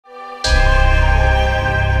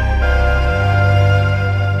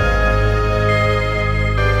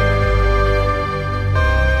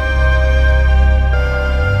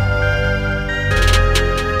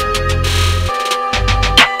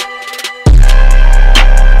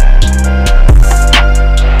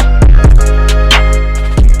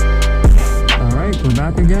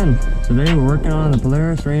Today we're working on the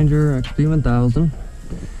Polaris Ranger XP1000.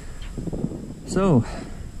 So,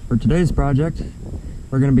 for today's project,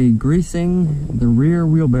 we're going to be greasing the rear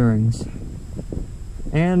wheel bearings.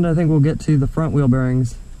 And I think we'll get to the front wheel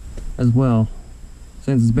bearings as well,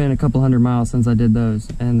 since it's been a couple hundred miles since I did those.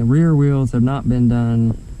 And the rear wheels have not been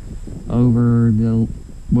done over the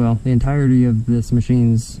entirety of this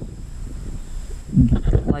machine's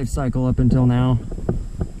life cycle up until now,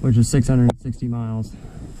 which is 660 miles.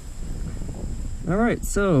 Alright,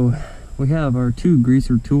 so we have our two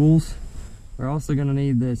greaser tools. We're also going to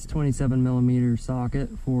need this 27mm socket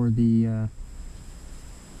for the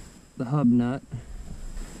hub nut.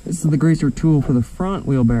 This is the greaser tool for the front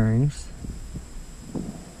wheel bearings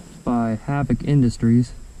by Havoc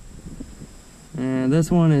Industries. And this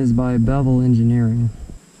one is by Bevel Engineering.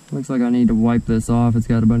 Looks like I need to wipe this off. It's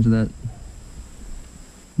got a bunch of that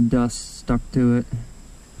dust stuck to it.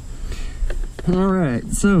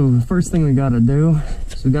 Alright, so the first thing we gotta do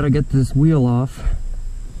is we gotta get this wheel off.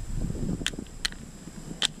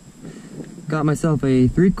 Got myself a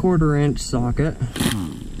 3/4 inch socket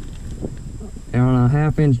on a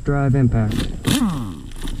 1/2 inch drive impact.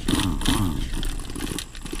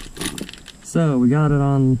 So we got it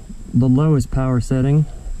on the lowest power setting.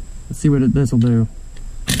 Let's see what this will do.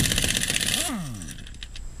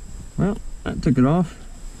 Well, that took it off.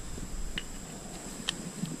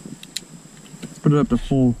 Put it up to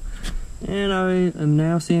full, and I am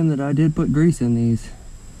now seeing that I did put grease in these,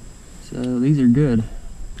 so these are good.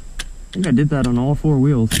 I think I did that on all 4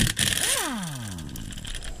 wheels,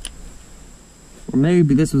 or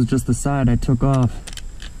maybe this was just the side I took off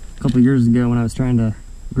a couple years ago when I was trying to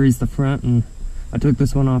grease the front, and I took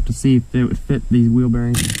this one off to see if it would fit these wheel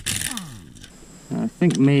bearings. I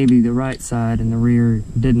think maybe the right side and the rear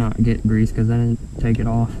did not get grease because I didn't take it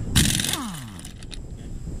off.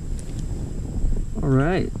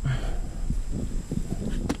 Alright.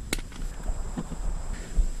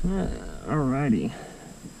 Alrighty.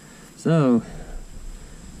 So,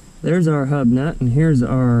 there's our hub nut, and here's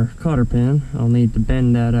our cotter pin. I'll need to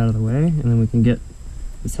bend that out of the way, and then we can get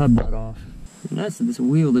this hub nut off. And that's this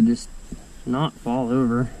wheel to just not fall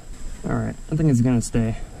over. Alright, I think it's gonna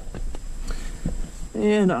stay.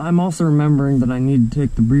 And I'm also remembering that I need to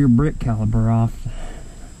take the rear brick caliper off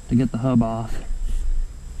to get the hub off.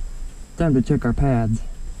 Time to check our pads.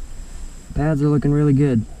 The pads are looking really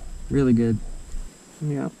good. Really good.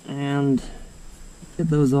 Yeah, and get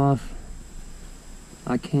those off.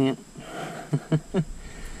 I can't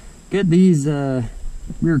get these rear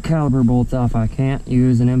caliper bolts off. I can't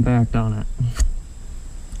use an impact on it.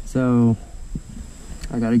 So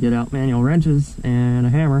I gotta get out manual wrenches and a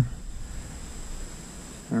hammer.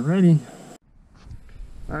 Alrighty.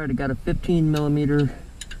 Alright, I got a 15mm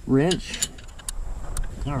wrench.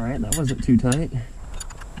 Alright, that wasn't too tight.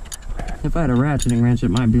 If I had a ratcheting wrench,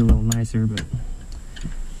 it might be a little nicer, but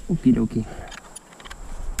okie dokie.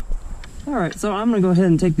 Alright, so I'm going to go ahead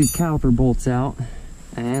and take these caliper bolts out,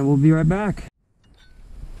 and we'll be right back.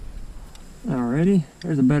 Alrighty,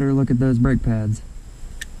 there's a better look at those brake pads.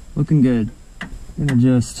 Looking good. I'm going to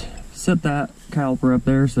just set that caliper up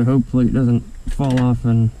there so hopefully it doesn't fall off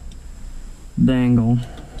and dangle.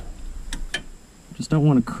 Just don't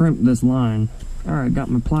want to crimp this line. Alright, got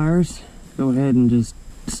my pliers. Go ahead and just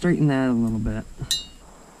straighten that a little bit.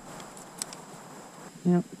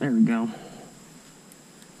 Yep, there we go.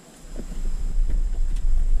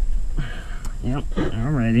 Yep,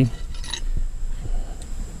 alrighty.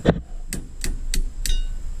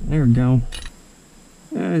 There we go.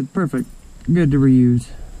 Perfect. Good to reuse.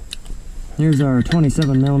 Here's our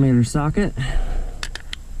 27mm socket.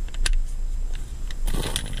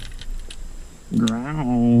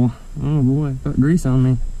 Growl. Oh boy, got grease on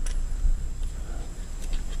me.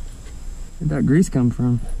 Where'd that grease come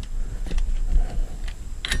from?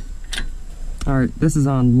 Alright, this is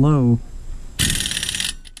on low.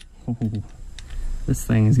 Oh, this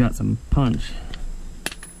thing has got some punch.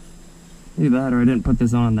 Either that or I didn't put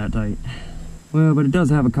this on that tight. Well, but it does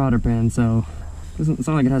have a cotter pin, so it's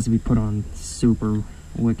not like it has to be put on super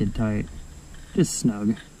wicked tight. Just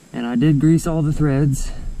snug. And I did grease all the threads,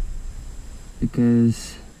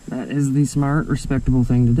 because that is the smart, respectable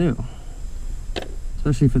thing to do.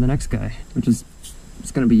 Especially for the next guy, which is,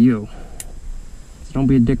 it's gonna be you. So don't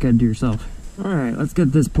be a dickhead to yourself. Alright, let's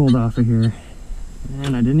get this pulled off of here.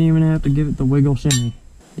 And I didn't even have to give it the wiggle shimmy.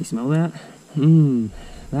 You smell that?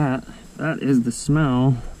 That is the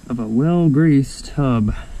smell of a well-greased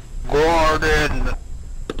hub. Gordon!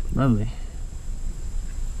 Lovely.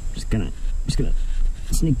 Just gonna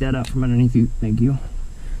sneak that out from underneath you, thank you.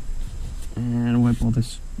 And wipe all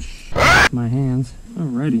this with my hands.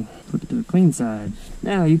 Alrighty, flip it to the clean side.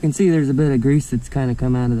 Now you can see there's a bit of grease that's kind of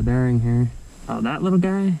come out of the bearing here. Oh, that little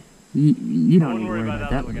guy? You don't need to worry about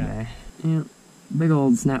that little guy. Yeah, big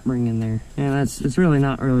old snap ring in there. Yeah, it's really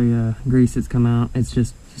not really grease that's come out. It's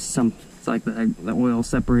just some, it's like the oil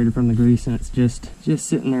separated from the grease, and it's just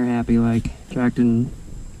sitting there happy, like attracting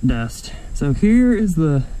dust. So here's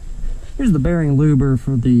the bearing luber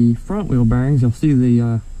for the front wheel bearings. You'll see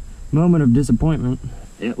the moment of disappointment.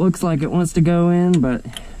 It looks like it wants to go in, but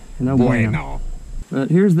no bueno.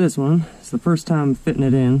 But here's this one. It's the first time fitting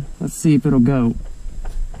it in. Let's see if it'll go.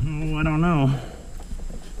 Oh, I don't know.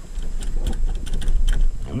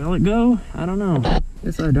 Will it go? I don't know.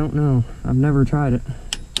 This I don't know. I've never tried it.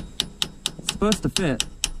 It's supposed to fit.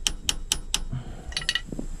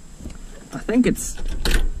 I think it's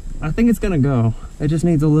gonna go. It just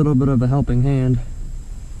needs a little bit of a helping hand.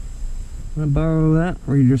 I'm gonna borrow that,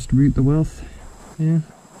 redistribute the wealth. Yeah.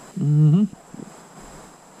 A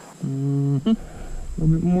little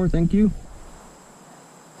bit more, thank you.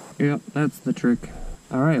 Yep, that's the trick.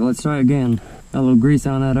 Alright, let's try again. Got a little grease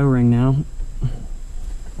on that O-ring now.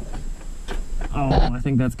 Oh, I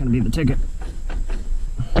think that's gonna be the ticket.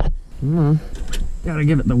 Come on. Gotta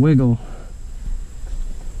give it the wiggle.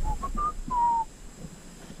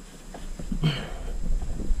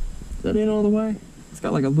 Is that in all the way? It's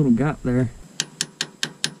got like a little gap there.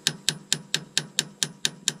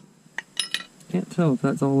 Can't tell if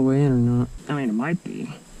that's all the way in or not. I mean, it might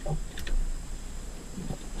be.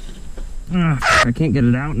 I can't get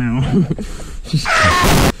it out now.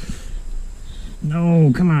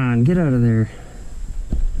 No, come on, get out of there.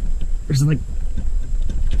 There's like...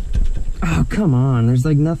 Oh, come on, there's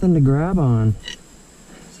like nothing to grab on.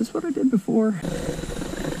 Is this what I did before?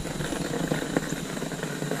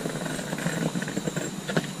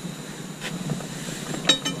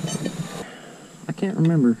 I can't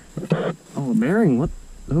remember. Oh, a bearing, what?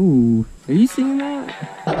 Oh, are you seeing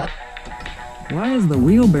that? Why is the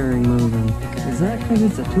wheel bearing moving? Is that because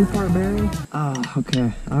it's a two-part bearing? Oh,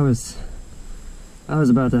 okay. I was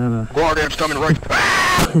about to have a... Guardian's coming right.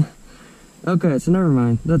 Okay, so never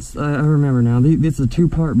mind. That's, I remember now. It's a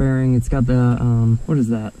two-part bearing. It's got the, what is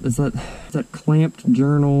that? It's that clamped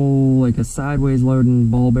journal, like a sideways loading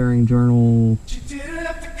ball bearing journal.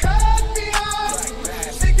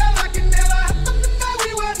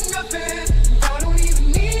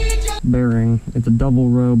 Bearing. It's a double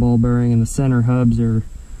row ball bearing, and the center hubs are,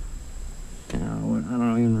 I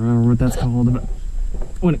don't even remember what that's called, but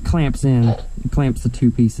when it clamps in, it clamps the two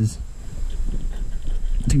pieces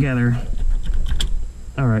together.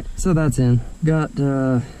 Alright, so that's in. Got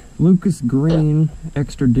Lucas Green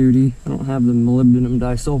extra duty. I don't have the molybdenum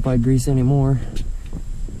disulfide grease anymore,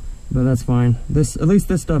 but that's fine. At least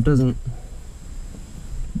this stuff doesn't.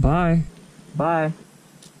 Bye. At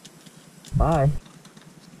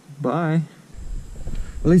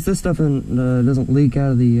least this stuff doesn't leak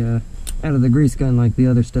out of the grease gun like the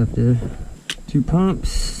other stuff did. 2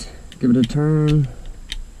 pumps. Give it a turn.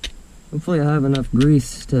 Hopefully I have enough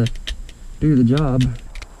grease to do the job.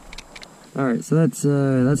 Alright, so that's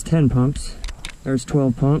 10 pumps. There's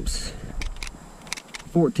 12 pumps.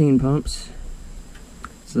 14 pumps.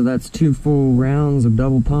 So that's 2 full rounds of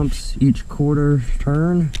double pumps each quarter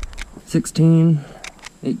turn. 16,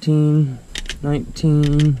 18,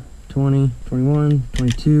 19, 20, 21,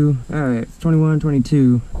 22. Alright, 21,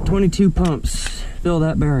 22. 22 pumps. Fill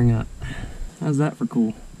that bearing up. How's that for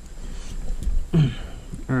cool?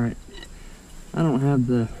 Alright. I don't have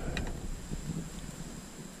the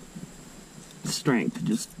strength to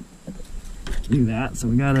just do that, so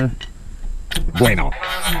we gotta... Bueno.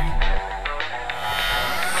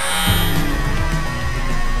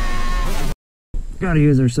 Gotta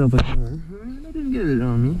use our self-assurance. I didn't get it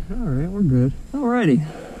on me. Alright, we're good. Alrighty.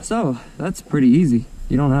 So, that's pretty easy.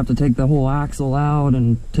 You don't have to take the whole axle out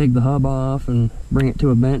and take the hub off and bring it to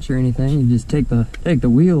a bench or anything. You just take the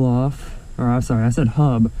wheel off. Or, I'm sorry, I said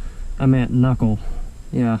hub. I meant knuckle.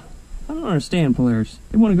 Yeah. I don't understand Polaris.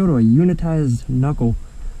 They want to go to a unitized knuckle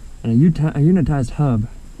and a unitized hub.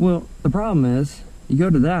 Well, the problem is, you go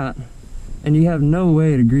to that, and you have no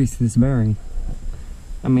way to grease this bearing.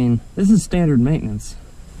 I mean, this is standard maintenance.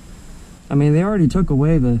 I mean, they already took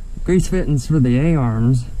away the grease fittings for the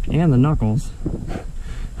A-arms and the knuckles.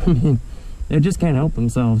 I mean, they just can't help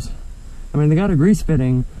themselves. I mean, they got a grease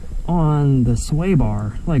fitting on the sway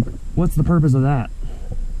bar. Like, what's the purpose of that?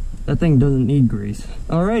 That thing doesn't need grease.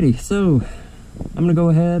 Alrighty, so I'm gonna go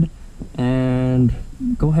ahead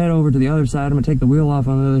over to the other side. I'm gonna take the wheel off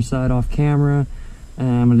on the other side off camera, and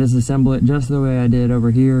I'm gonna disassemble it just the way I did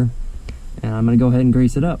over here, and I'm gonna go ahead and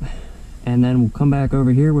grease it up, and then we'll come back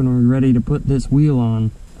over here when we're ready to put this wheel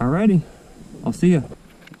on. Alrighty, I'll see ya.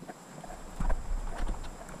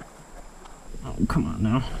 Oh, come on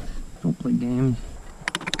now. Don't play games.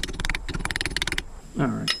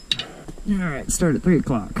 Alright. Alright, start at 3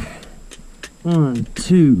 o'clock. 1,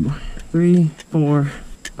 2, 3, 4,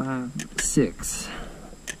 5, 6,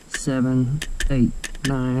 7, 8,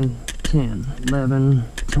 9, 10, 11,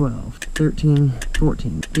 12, 13,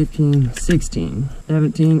 14, 15, 16,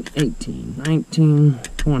 17, 18, 19,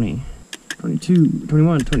 20, 22,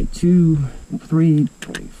 21, 22, 23,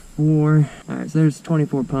 24. Alright, so there's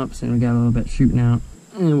 24 pumps and we got a little bit shooting out.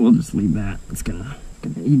 And we'll just leave that. It's gonna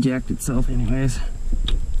eject itself anyways.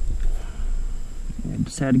 I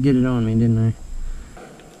just had to get it on me, didn't I?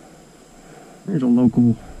 There's a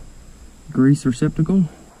local grease receptacle.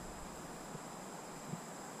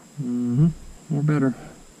 More better.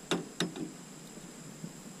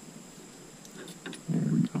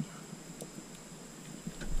 There we go.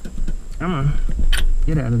 Come on.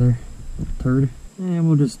 Get out of there, turd. And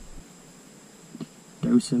we'll just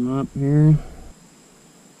dose him up here.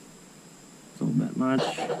 It's a little bit much.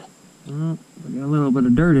 Oh, we got a little bit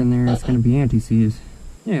of dirt in there. It's going to be anti-seize.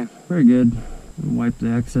 Yeah, very good. Wipe the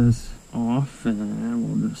excess off and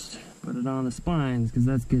we'll just put it on the splines because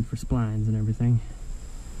that's good for splines and everything.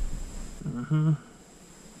 And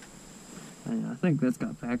I think that's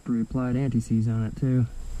got factory applied anti-seize on it too.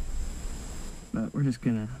 But we're just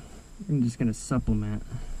gonna supplement.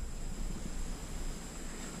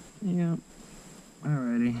 Yep.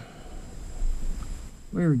 Alrighty.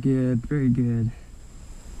 Very good, very good.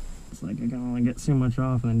 It's like I can only get so much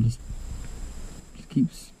off and just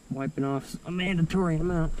keeps wiping off a mandatory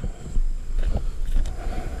amount.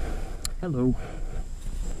 Hello.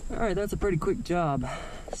 Alright, that's a pretty quick job.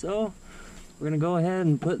 So, we're gonna go ahead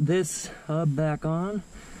and put this hub back on.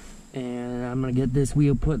 And I'm gonna get this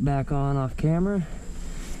wheel put back on off camera.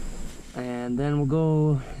 And then we'll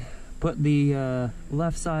go put the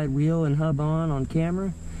left side wheel and hub on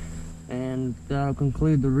camera. And that'll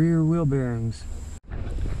conclude the rear wheel bearings.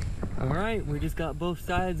 Alright, we just got both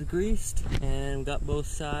sides greased and got both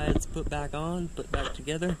sides put back on, put back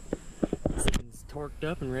together. This thing's torqued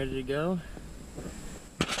up and ready to go.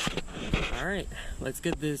 Alright, let's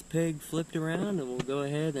get this pig flipped around and we'll go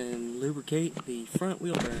ahead and lubricate the front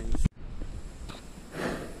wheel bearings.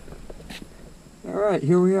 Alright,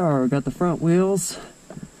 here we are. We've got the front wheels.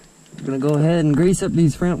 We're going to go ahead and grease up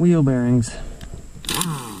these front wheel bearings.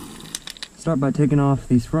 Start by taking off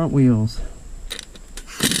these front wheels.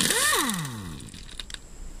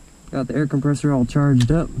 Got the air compressor all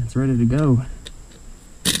charged up. It's ready to go.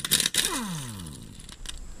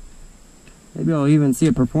 Maybe I'll even see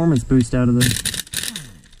a performance boost out of this.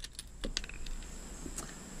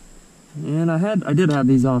 And I did have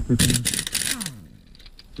these off before.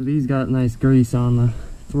 So these got nice grease on the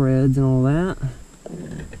threads and all that.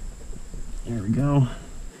 There we go.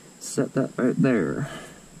 Set that right there.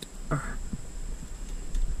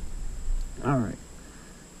 Alright.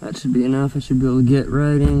 That should be enough. I should be able to get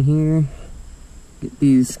right in here. Get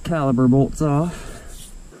these caliper bolts off.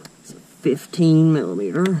 It's a 15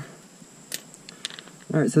 millimeter.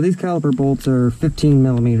 Alright, so these caliper bolts are 15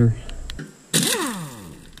 millimeter.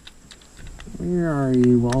 Where are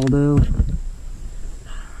you, Waldo?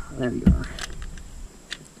 There you are.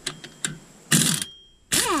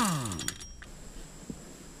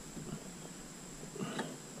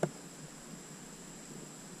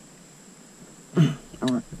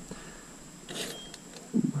 Alright.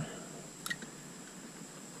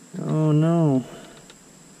 Oh no.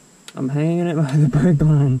 I'm hanging it by the brake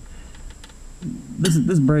line.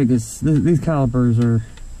 This brake is, these calipers are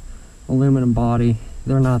aluminum body.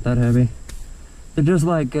 They're not that heavy. They're just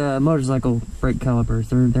like motorcycle brake calipers.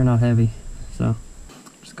 They're not heavy. So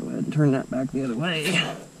just go ahead and turn that back the other way.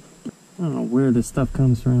 I don't know where this stuff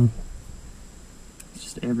comes from. It's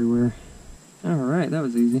just everywhere. Alright, that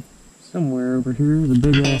was easy. Somewhere over here is a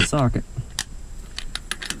big ass socket.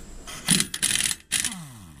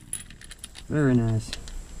 Very nice.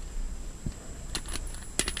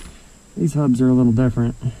 These hubs are a little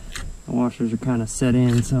different. The washers are kind of set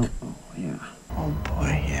in, so oh yeah. Oh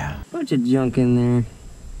boy, yeah. Bunch of junk in there.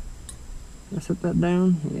 Can I set that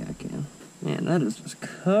down? Yeah, I can. Man, that is just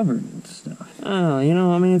covered in stuff. Oh, you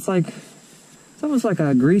know, I mean, it's almost like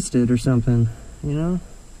I greased it or something, you know?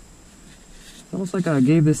 It's almost like I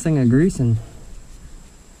gave this thing a greasing.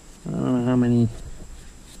 I don't know how many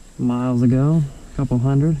miles ago. A couple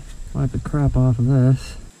hundred. Wipe the crap off of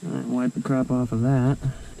this. Alright, wipe the crap off of that.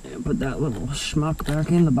 And put that little schmuck back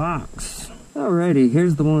in the box. Alrighty,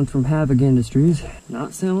 here's the one from Havoc Industries.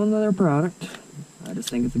 Not selling their product. I just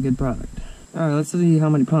think it's a good product. Alright, let's see how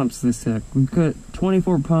many pumps this took. We've got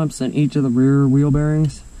 24 pumps in each of the rear wheel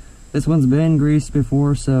bearings. This one's been greased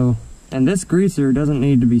before, so... And this greaser doesn't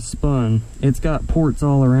need to be spun. It's got ports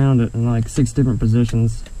all around it in like 6 different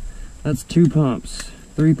positions. That's 2 pumps,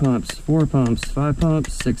 3 pumps, 4 pumps, 5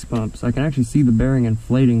 pumps, 6 pumps. I can actually see the bearing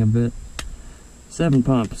inflating a bit. 7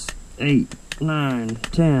 pumps, 8, 9,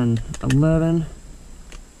 10, 11,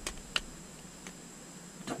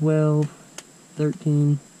 12,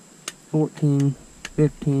 13, 14,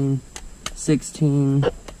 15, 16.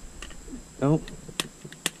 Oh.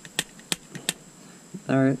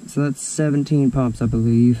 Alright, so that's 17 pumps, I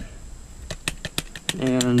believe.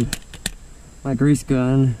 And my grease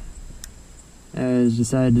gun has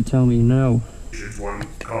decided to tell me no.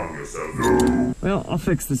 Calm yourself. No. Well, I'll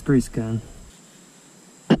fix this grease gun.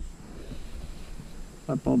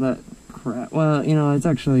 Up all that crap. Well, you know, it's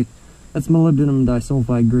actually, that's molybdenum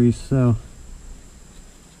disulfide grease, so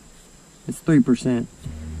it's 3%.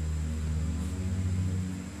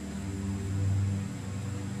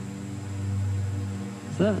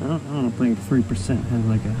 Is that, I don't think 3% has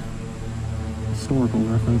like a historical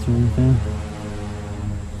reference or anything.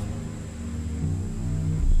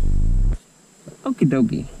 Okie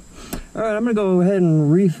dokie. Alright, I'm gonna go ahead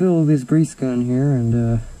and refill this grease gun here,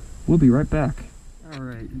 and we'll be right back.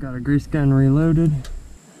 Alright, got our grease gun reloaded.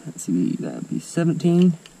 Let's see, that'd be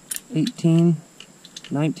 17, 18,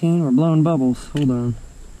 19. We're blowing bubbles. Hold on.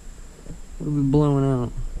 What are we blowing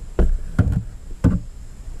out?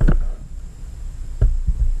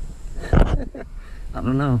 I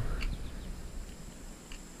don't know.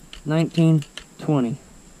 19, 20.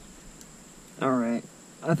 Alright,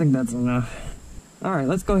 I think that's enough. Alright,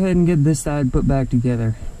 let's go ahead and get this side put back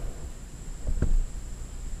together.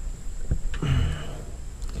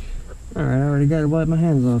 Alright, I already got to wipe my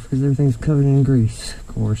hands off because everything's covered in grease, of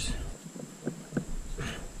course.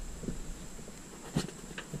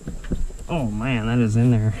 Oh man, that is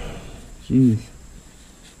in there. Jeez.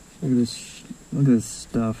 Look at this, look at this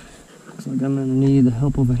stuff. Looks like I'm gonna need the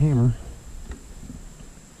help of a hammer.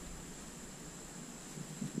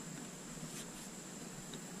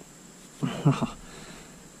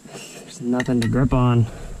 There's nothing to grip on.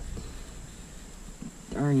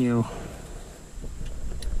 Darn you.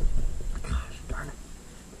 Gosh, darn it.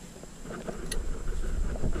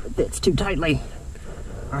 It fits too tightly.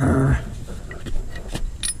 Arrgh.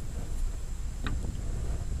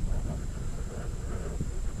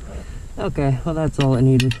 Okay, well that's all it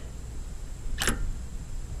needed.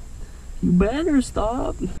 You better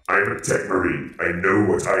stop. I'm a tech marine. I know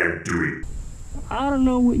what I am doing. I don't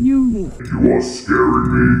know what you... You are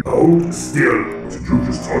scaring me. Hold still. What did you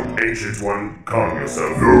just talk? Ancient One, calm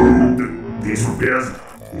yourself. No. These repairs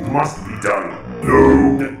must be done.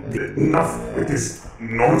 No. Enough with this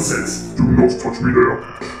nonsense. Do not touch me there.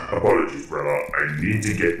 Apologies, brother. I need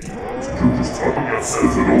to get... Did you just talk yourself?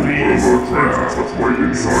 It's an old brother trying to touch my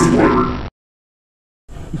inside wiring.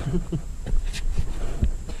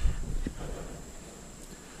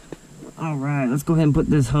 Alright, let's go ahead and put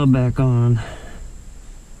this hub back on.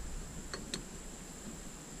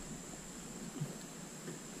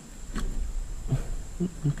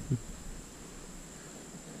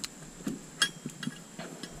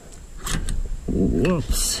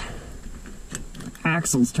 Whoops.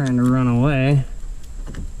 Axle's trying to run away.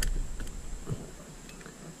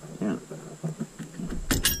 Yeah.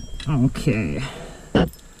 Okay.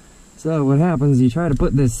 So what happens, you try to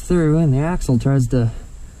put this through and the axle tries to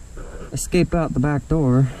escape out the back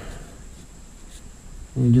door.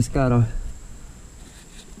 And you just gotta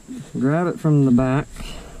grab it from the back,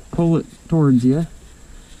 pull it towards you,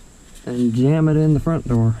 and jam it in the front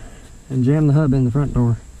door. And jam the hub in the front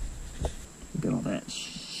door. Look at all that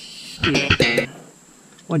shit.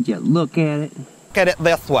 What'd you look at it? Look at it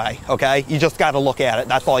this way, okay? You just gotta look at it.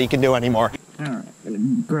 That's all you can do anymore. Alright,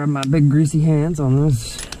 gonna grab my big greasy hands on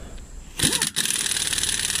this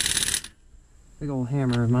big old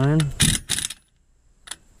hammer of mine.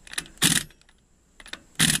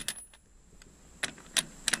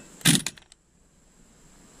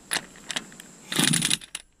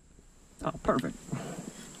 Oh, perfect.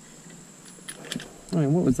 I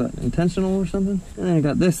mean, what was that? Intentional or something? And then I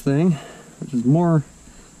got this thing, which is more,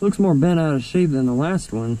 looks more bent out of shape than the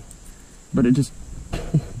last one, but it just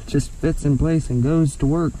just fits in place and goes to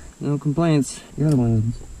work. No complaints. The other one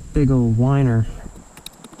is a big old whiner.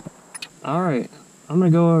 Alright, I'm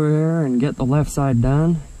gonna go over here and get the left side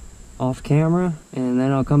done off camera, and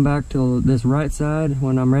then I'll come back to this right side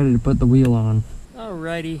when I'm ready to put the wheel on.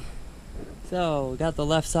 Alrighty. So, we got the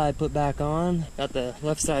left side put back on, got the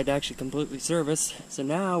left side actually completely serviced. So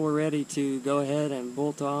now we're ready to go ahead and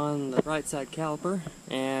bolt on the right side caliper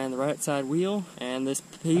and the right side wheel and this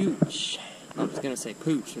pooch. I was gonna say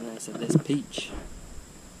pooch and I said this peach.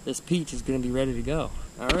 this peach is going to be ready to go.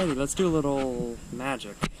 Alrighty, let's do a little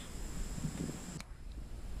magic.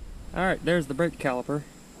 Alright, there's the brake caliper.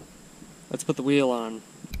 Let's put the wheel on.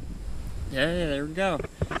 Yeah, there we go.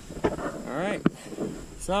 Alright,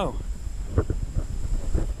 so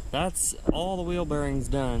that's all the wheel bearings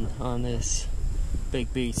done on this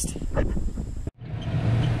big beast.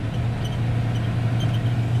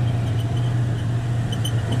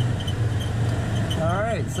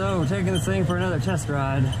 Alright, so taking this thing for another test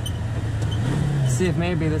ride. See if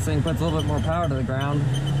maybe this thing puts a little bit more power to the ground.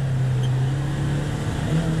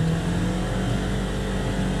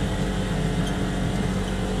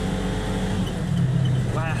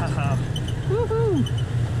 Wow. Woohoo!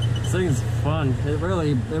 This thing's fun. It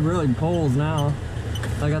really pulls now.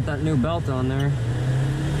 I got that new belt on there.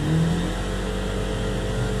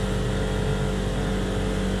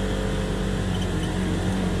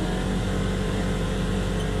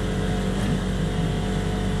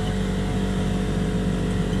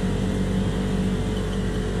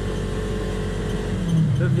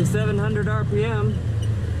 $5,700 RPM.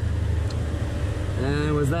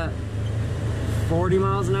 And was that 40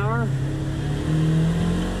 miles an hour?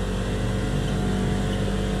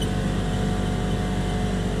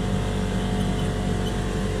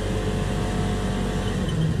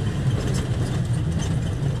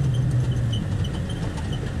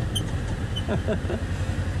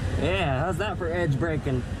 Yeah, how's that for edge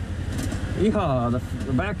braking? Yeehaw,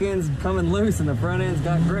 the back end's coming loose and the front end's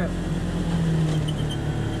got grip.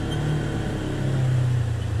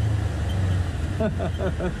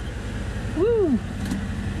 Woo!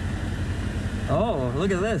 Oh, look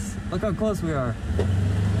at this. Look how close we are.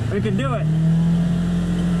 We can do it.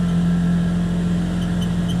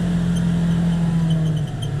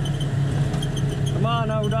 Come on,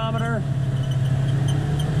 odometer.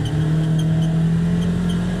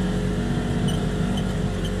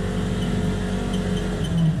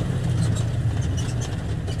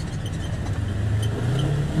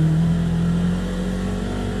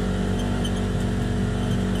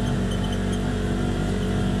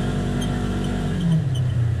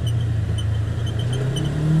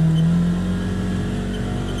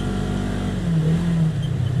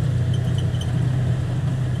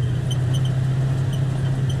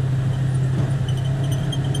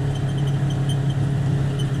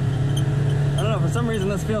 For some reason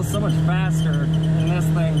this feels so much faster in this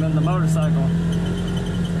thing than the motorcycle.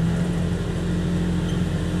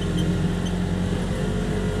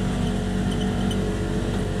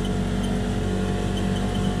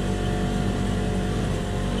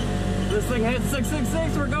 This thing hits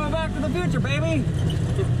 666, we're going back to the future, baby!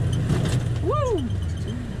 Woo!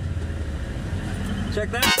 Check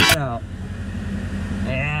that out.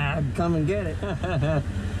 Yeah, come and get it.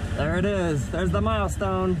 There it is. There's the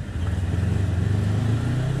milestone.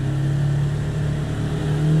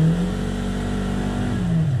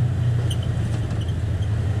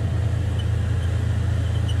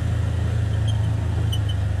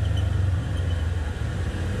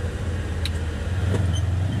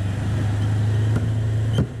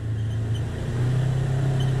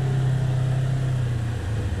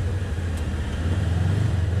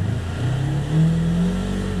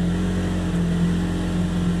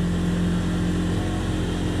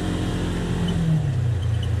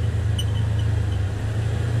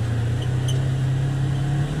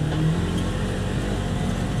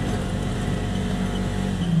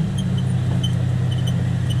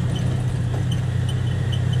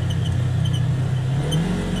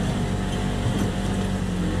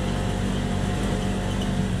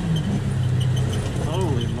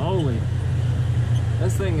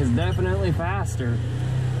 This thing is definitely faster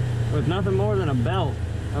with nothing more than a belt.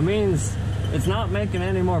 That means it's not making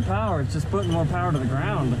any more power, it's just putting more power to the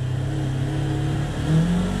ground.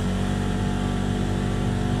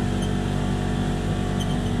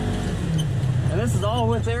 And this is all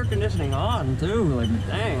with air conditioning on too, like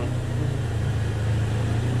dang.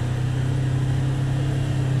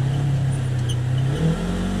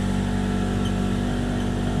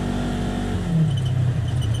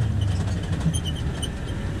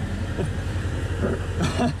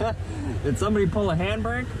 Did somebody pull a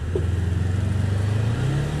handbrake?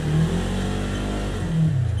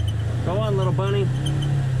 Go on, little bunny.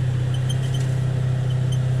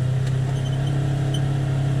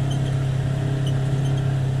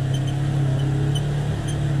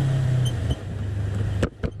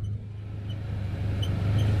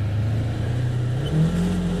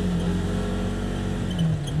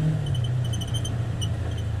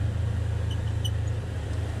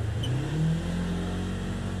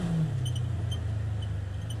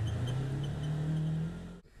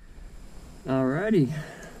 Alrighty,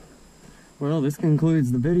 Well, this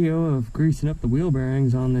concludes the video of greasing up the wheel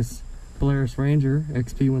bearings on this Polaris Ranger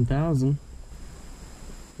XP1000.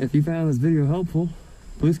 If you found this video helpful,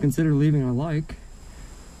 please consider leaving a like.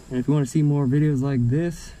 And if you want to see more videos like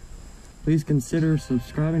this, please consider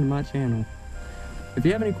subscribing to my channel. If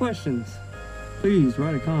you have any questions, please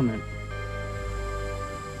write a comment.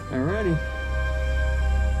 Alrighty.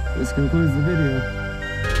 This concludes the video.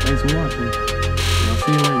 Thanks for watching. And I'll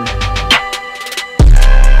see you later.